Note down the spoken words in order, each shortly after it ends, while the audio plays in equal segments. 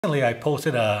Recently, I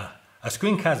posted a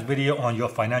screencast video on your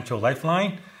financial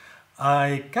lifeline.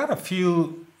 I got a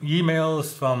few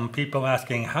emails from people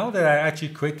asking how did I actually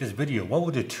create this video? What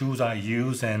were the tools I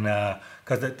use? And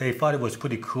because they thought it was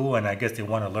pretty cool, and I guess they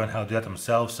want to learn how to do that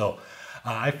themselves. So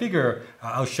I figure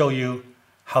I'll show you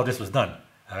how this was done.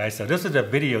 All right, so this is a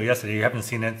video yesterday. You haven't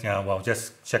seen it, well,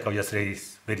 just check out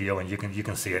yesterday's video and you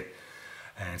can see it.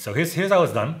 And so here's how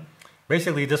it's done.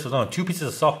 Basically, this was on two pieces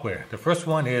of software. The first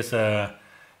one is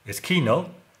Keynote.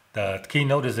 The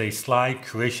Keynote is a slide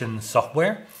creation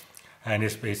software, and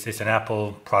it's an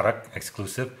Apple product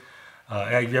exclusive.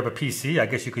 If you have a PC, I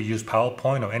guess you could use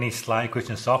PowerPoint or any slide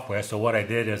creation software. So what I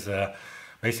did is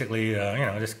basically,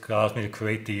 this allows me to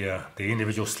create the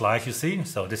individual slides you see.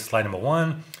 So this is slide number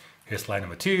 1, here's slide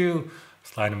number 2,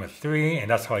 slide number 3,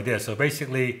 and that's how I did it. So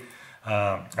basically,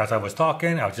 as I was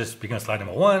talking, I was just begin slide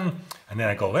number 1, and then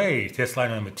I go, hey, here's slide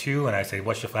number 2, and I say,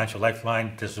 what's your financial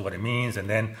lifeline? This is what it means, and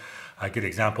then I get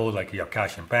examples like you have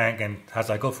cash in bank, and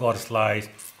as I go through all the slides,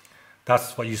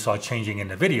 that's what you saw changing in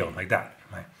the video, like that,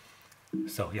 right?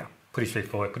 So yeah, pretty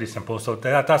straightforward, pretty simple. So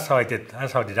that's how I did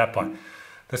that part.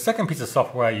 The second piece of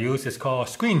software I use is called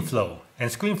ScreenFlow,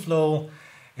 and ScreenFlow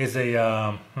is a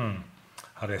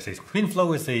how do I say?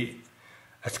 ScreenFlow is a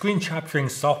screen capturing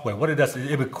software. What it does is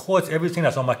it records everything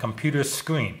that's on my computer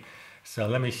screen. So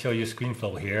let me show you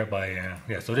ScreenFlow here by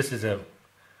so this is a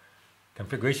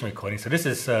configuration recording. So this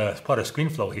is part of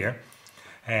ScreenFlow here,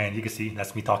 and you can see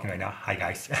that's me talking right now. Hi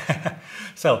guys.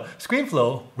 So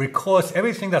ScreenFlow records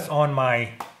everything that's on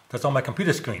my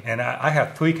computer screen, and I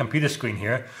have 3 computer screen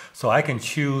here, so I can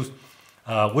choose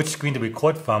which screen to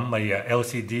record from, my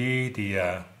LCD,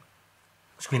 the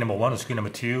screen number 1 or screen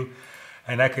number 2,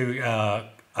 and I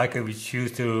could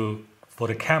choose for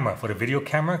the camera, for the video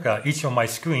camera. Each of my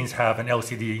screens have an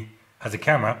LCD as a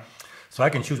camera, so I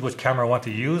can choose which camera I want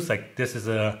to use. Like this is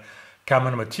a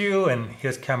camera number 2, and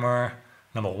here's camera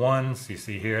number 1. So you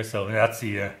see here, so that's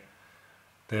the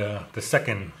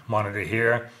second monitor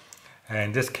here,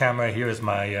 and this camera here is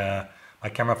my my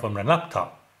camera from the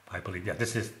laptop, I believe.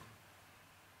 This is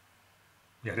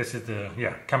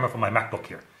the camera from my MacBook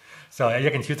here. So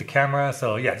you can choose the camera.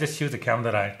 So yeah, just choose the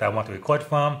camera that I want to record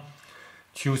from.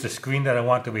 Choose the screen that I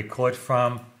want to record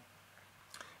from,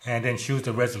 and then choose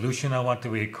the resolution I want to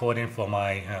record in for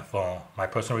my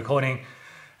personal recording,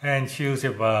 and choose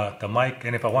if the mic,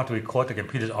 and if I want to record the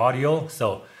computer's audio.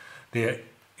 So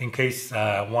in case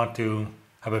I want to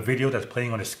have a video that's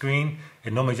playing on the screen,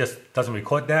 it normally just doesn't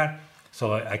record that.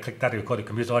 So I click that to record the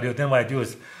computer's audio. Then what I do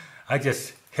is I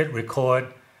just hit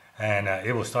record, and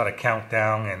it will start a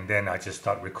countdown, and then I just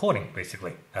start recording.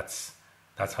 Basically, that's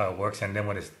how it works. And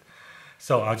then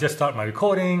so I'll just start my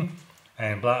recording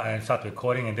and start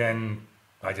recording, and then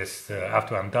I just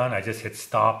after I'm done, I just hit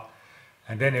stop,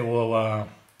 and then it will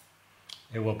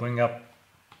bring up.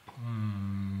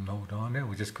 Hold on, there.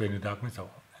 We just create a new document.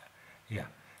 So yeah,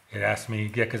 it asks me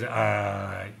because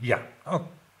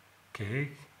okay,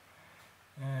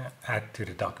 add to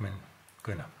the document.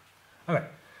 Good enough. All right,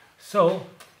 so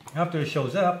after it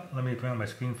shows up, let me bring up my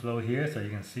ScreenFlow here so you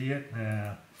can see it.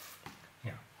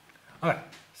 All right,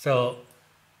 so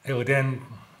it will then,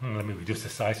 let me reduce the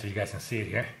size so you guys can see it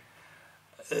here.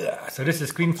 So this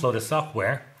is ScreenFlow, the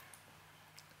software.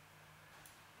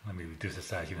 Let me reduce the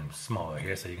size even smaller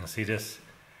here so you can see this.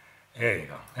 There you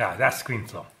go. Yeah, that's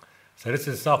ScreenFlow. So this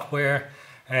is software,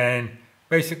 and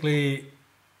basically,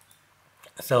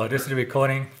 so this is the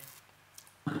recording.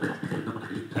 All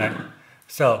right.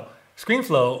 So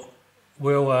ScreenFlow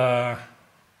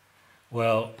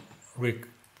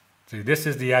this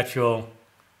is the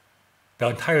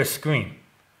entire screen.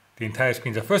 The entire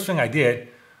screen. The first thing I did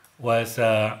was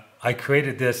I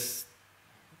created this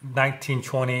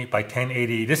 1920 by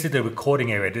 1080. This is the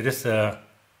recording area. This is the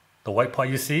white part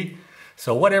you see.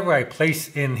 So whatever I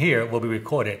place in here will be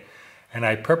recorded. And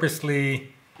I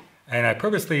purposely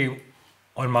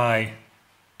on my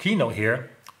Keynote here,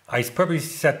 I purposely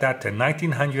set that to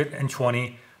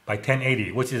 1920 by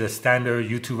 1080, which is a standard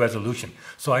YouTube resolution.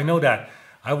 So I know that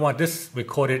I want this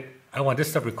recorded. I want this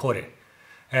stuff recorded,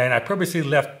 and I purposely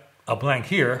left a blank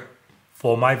here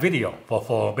for my video,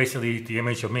 for basically the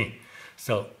image of me.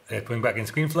 So let's bring back in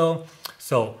ScreenFlow.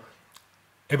 So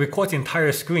it records the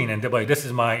entire screen, and this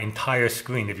is my entire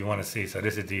screen if you want to see. So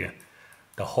this is the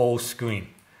whole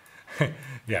screen.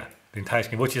 Yeah, the entire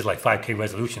screen, which is like 5K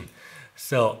resolution.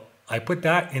 So I put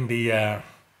that in the there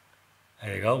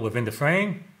you go, within the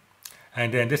frame,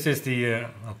 and then this is the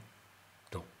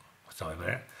sorry about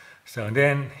that. So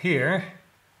then here,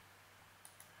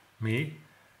 me,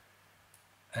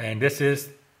 and this is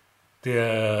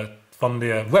from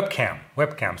the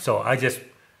webcam. So I just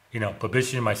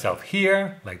position myself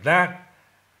here like that.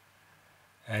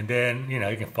 And then, you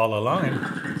can follow along,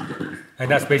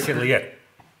 and that's basically it.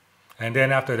 And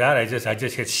then after that, I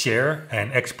just hit share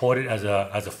and export it as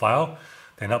a file,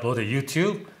 then upload to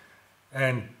YouTube,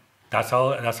 and that's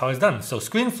how it's done. So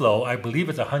ScreenFlow, I believe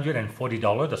it's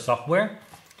 $140, the software,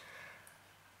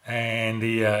 and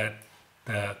the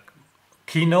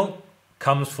Keynote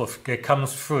comes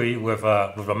free with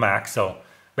a Mac. So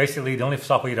basically, the only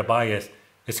software you have to buy is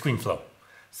ScreenFlow.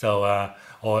 So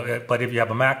but if you have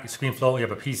a Mac, ScreenFlow, you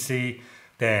have a PC,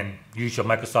 then use your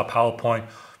Microsoft PowerPoint.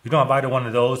 You don't have either one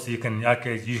of those, you can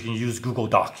use Google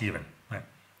Doc even. Right?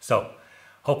 So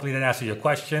hopefully that answers your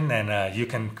question, and you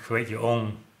can create your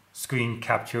own screen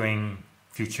capturing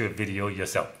future video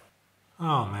yourself.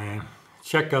 Oh man,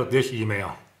 check out this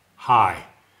email. Hi,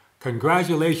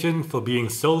 congratulations for being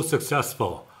so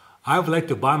successful. I would like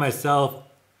to buy myself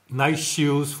nice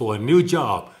shoes for a new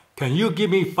job. Can you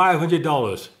give me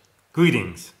 $500?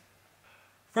 Greetings.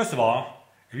 First of all,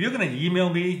 if you're going to email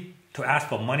me to ask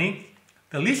for money,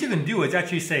 the least you can do is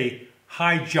actually say,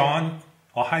 hi John,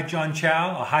 or hi John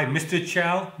Chow, or hi Mr.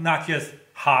 Chow, not just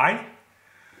hi.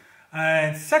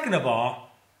 And second of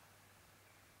all,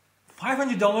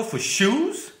 $500 for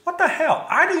shoes? What the hell?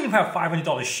 I don't even have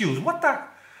 $500 shoes. What the?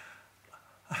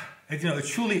 It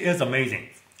truly is amazing.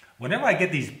 Whenever I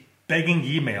get these begging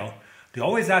email, they're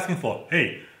always asking for,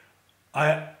 hey,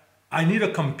 I need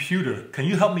a computer. Can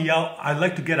you help me out? I'd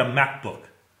like to get a MacBook.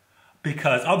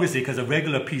 Because a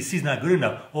regular PC is not good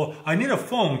enough. Or I need a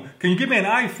phone. Can you give me an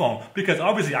iPhone? Because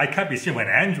obviously I can't be sitting with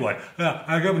an Android.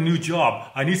 I have a new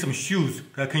job. I need some shoes.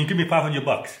 Can you give me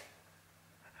 $500?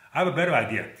 I have a better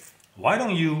idea. Why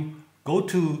don't you go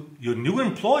to your new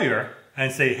employer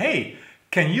and say, hey,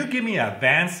 can you give me an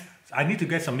advance? I need to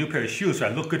get some new pair of shoes so I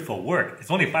look good for work. It's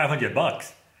only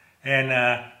 $500.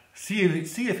 And see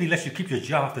if he lets you keep your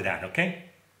job after that, okay?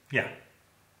 Yeah.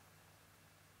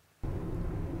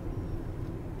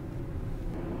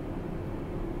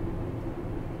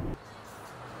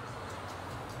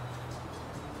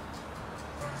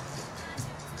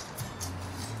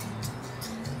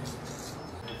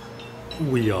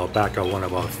 We are back at one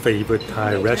of our favorite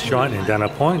Thai restaurants in Dana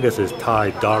Point. This is Thai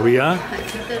Daria.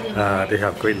 They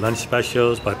have great lunch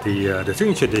specials, but the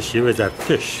signature dish here is that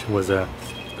fish. I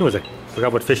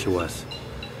forgot what fish it was.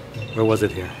 Where was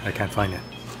it here? I can't find it.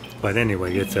 But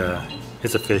anyway, it's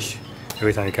a fish.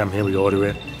 Every time you come here, we order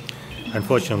it.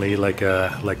 Unfortunately, like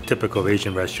typical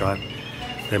Asian restaurant,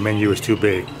 the menu is too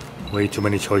big. Way too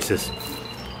many choices.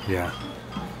 Yeah,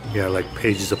 like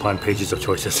pages upon pages of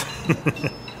choices.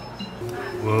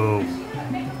 Whoa,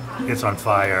 it's on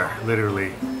fire,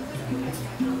 literally.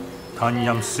 Tom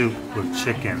yum soup with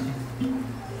chicken,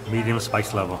 medium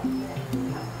spice level.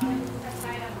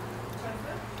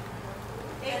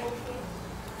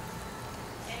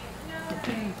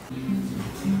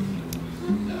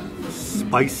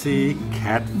 Spicy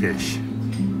catfish.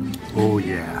 Oh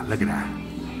yeah, look at that.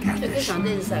 Catfish.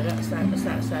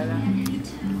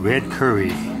 Red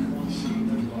curry.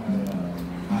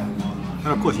 And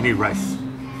of course you need rice.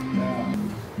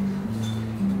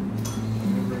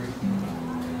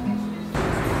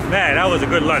 Man, that was a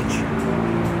good lunch.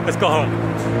 Let's go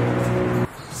home.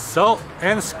 Salt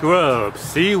and Scrub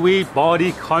Seaweed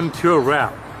Body Contour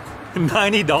Wrap.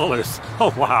 $90.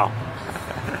 Oh wow.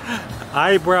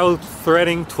 Eyebrow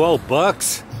threading,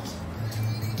 $12.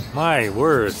 My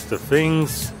words, the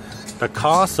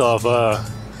cost of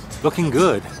looking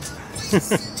good.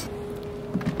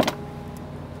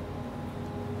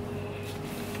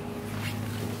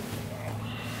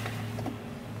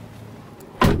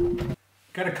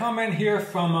 Got a comment here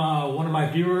from one of my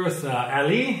viewers,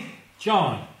 Ali.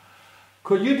 John,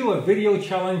 could you do a video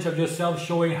challenge of yourself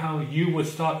showing how you would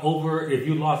start over if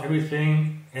you lost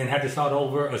everything and had to start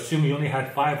over, assuming you only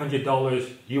had $500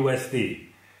 USD?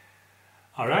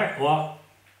 Alright, well,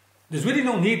 there's really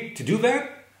no need to do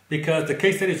that because the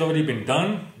case study has already been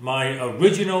done. My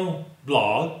original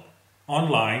blog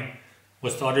online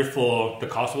was started for the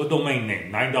cost of a domain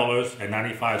name,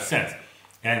 $9.95.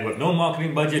 And with no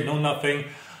marketing budget, no nothing,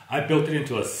 I built it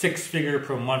into a 6-figure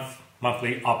per month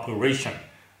monthly operation.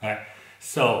 Right?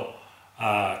 So,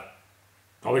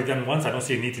 already done once, I don't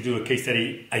see a need to do a case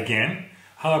study again.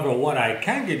 However, what I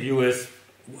can give you is,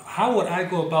 how would I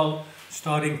go about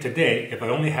starting today if I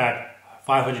only had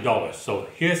 $500? So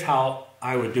here's how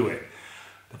I would do it.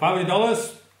 The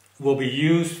 $500 will be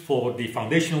used for the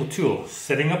foundational tool,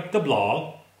 setting up the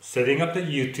blog, setting up the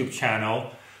YouTube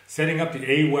channel, setting up the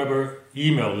AWeber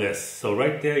email list. So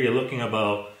right there, you're looking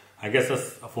about, I guess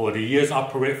that's for a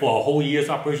whole year's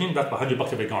operation, that's about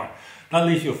 $100 if it's gone. That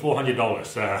leaves you $400.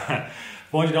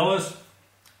 $400,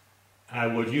 I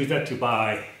would use that to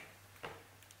buy,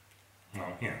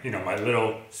 my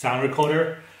little sound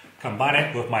recorder, combine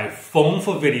it with my phone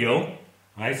for video,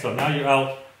 right? So now you're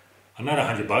out another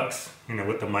 $100,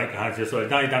 with the mic, so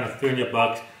now you're down to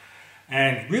 $300,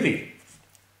 and really,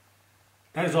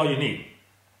 that is all you need.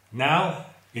 Now,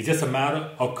 it's just a matter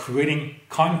of creating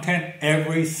content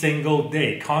every single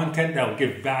day. Content that will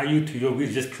give value to your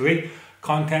readers. Just create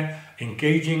content,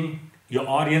 engaging your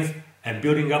audience and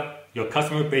building up your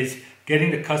customer base,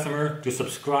 getting the customer to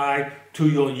subscribe to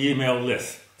your email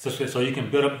list. So you can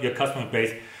build up your customer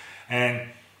base. And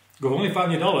with only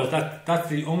 $500, that's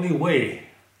the only way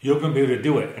you're going to be able to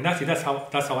do it. And actually, that's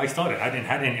how I started. I didn't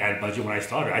have any ad budget when I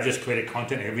started. I just created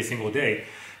content every single day.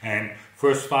 And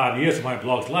first 5 years of my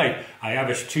blog's life, I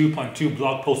averaged 2.2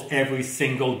 blog posts every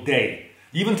single day.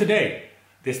 Even today,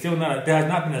 there has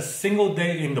not been a single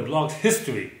day in the blog's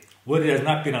history where there has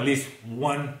not been at least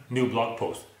one new blog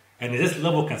post. And this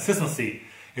level of consistency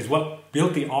is what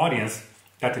built the audience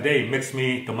that today makes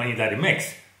me the money that it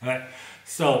makes. Right?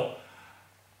 So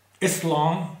it's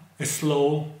long, it's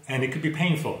slow, and it could be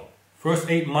painful. First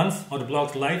 8 months of the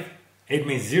blog's life, it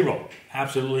means zero,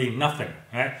 absolutely nothing.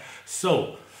 Right?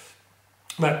 So,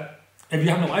 but if you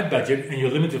have no ad budget and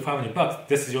you're limited to $500,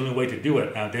 this is the only way to do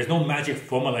it. Now, there's no magic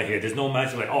formula here. There's no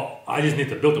magic like, oh, I just need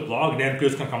to build a blog and then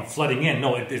people's going to come flooding in.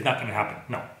 No, it's not going to happen.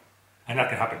 No, it's not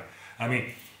going to happen. I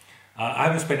mean, I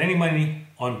haven't spent any money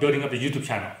on building up the YouTube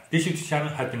channel. This YouTube channel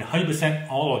has been 100%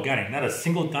 all organic. Not a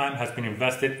single dime has been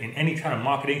invested in any kind of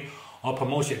marketing or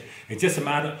promotion. It's just a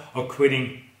matter of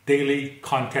creating daily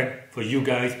content for you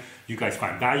guys. You guys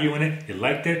find value in it. You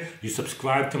liked it. You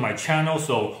subscribe to my channel.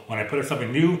 So when I put up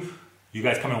something new, you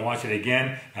guys come and watch it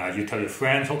again. You tell your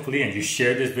friends, hopefully, and you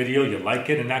share this video. You like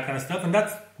it and that kind of stuff. And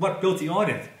that's what builds the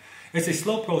audience. It's a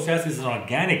slow process. It's an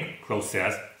organic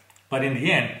process. But in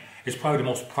the end, it's probably the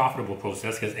most profitable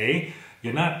process because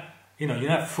you're not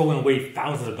throwing away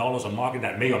thousands of dollars on marketing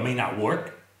that may or may not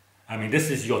work. I mean, this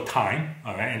is your time,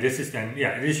 all right? And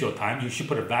it is your time. You should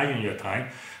put a value in your time.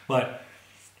 But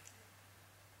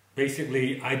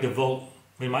basically, I devote,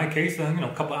 in my case,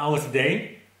 a couple hours a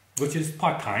day, which is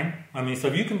part-time. I mean, so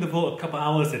if you can devote a couple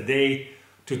hours a day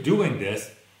to doing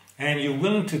this, and you're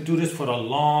willing to do this for the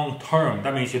long term,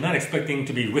 that means you're not expecting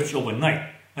to be rich overnight.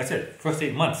 That's it, first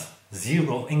 8 months,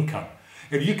 zero income.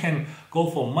 If you can go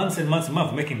for months and months and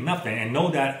months making nothing and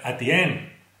know that at the end,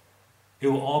 it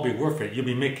will all be worth it. You'll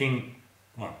be making,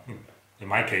 well, in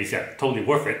my case, yeah, totally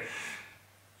worth it.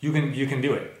 You can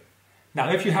do it.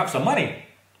 Now, if you have some money,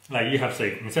 like you have,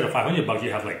 say, instead of $500,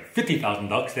 you have like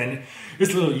 $50,000, then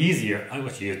it's a little easier.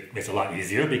 Actually, it's a lot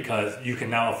easier because you can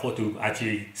now afford to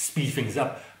actually speed things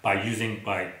up by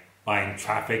buying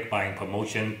traffic, buying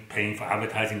promotion, paying for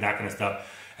advertising, that kind of stuff,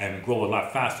 and grow a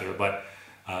lot faster. But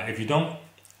if you don't,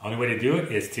 the only way to do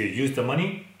it is to use the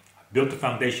money, build the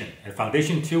foundation. And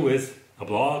foundation 2 is a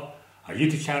blog, a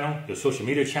YouTube channel, your social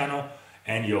media channel,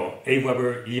 and your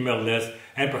AWeber email list,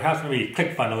 and perhaps maybe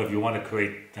ClickFunnels if you want to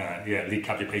create lead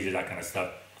capture pages, that kind of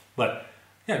stuff. But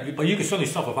yeah, but you can certainly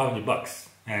start for $500,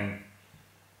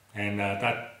 and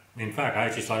that, in fact, I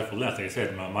actually started for less. Like I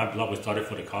said, my blog was started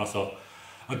for the cost of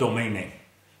a domain name.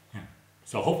 Yeah.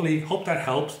 So hope that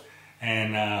helps.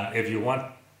 And if you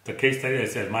want the case study, I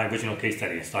said my original case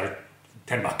study, I started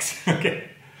 $10. Okay,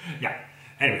 yeah.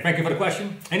 Anyway, thank you for the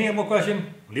question. Any more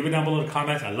question? Leave it down below in the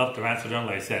comments. I love to answer them.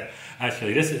 Like I said,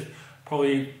 actually, this is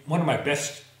probably one of my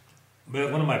best,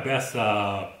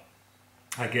 I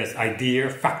guess, idea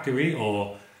factory,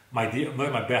 or one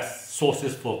of my best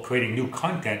sources for creating new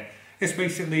content. It's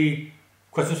basically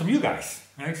questions from you guys.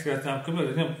 Right?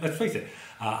 Let's face it.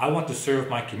 I want to serve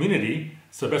my community.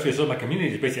 So the best way to serve my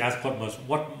community is basically ask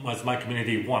what must my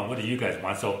community want? What do you guys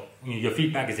want? So your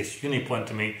feedback is extremely important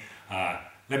to me.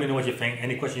 Let me know what you think.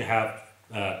 Any question you have,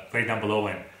 write it down below,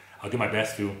 and I'll do my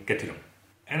best to get to them.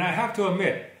 And I have to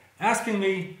admit, asking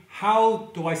me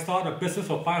how do I start a business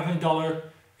for $500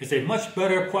 is a much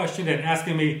better question than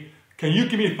asking me, can you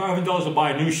give me $500 to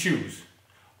buy new shoes?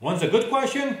 One's a good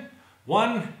question,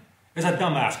 one is a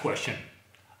dumbass question.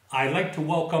 I like to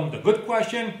welcome the good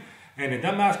question, and the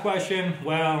dumbass question,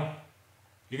 well,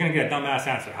 you're going to get a dumbass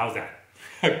answer. How's that?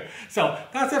 So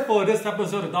that's it for this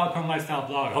episode of Dog Pound Lifestyle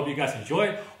Blog. I hope you guys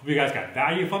enjoyed. Hope you guys got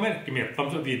value from it. Give me a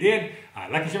thumbs up if you did.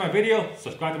 Like and share my video.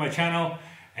 Subscribe to my channel.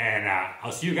 And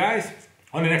I'll see you guys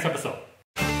on the next episode.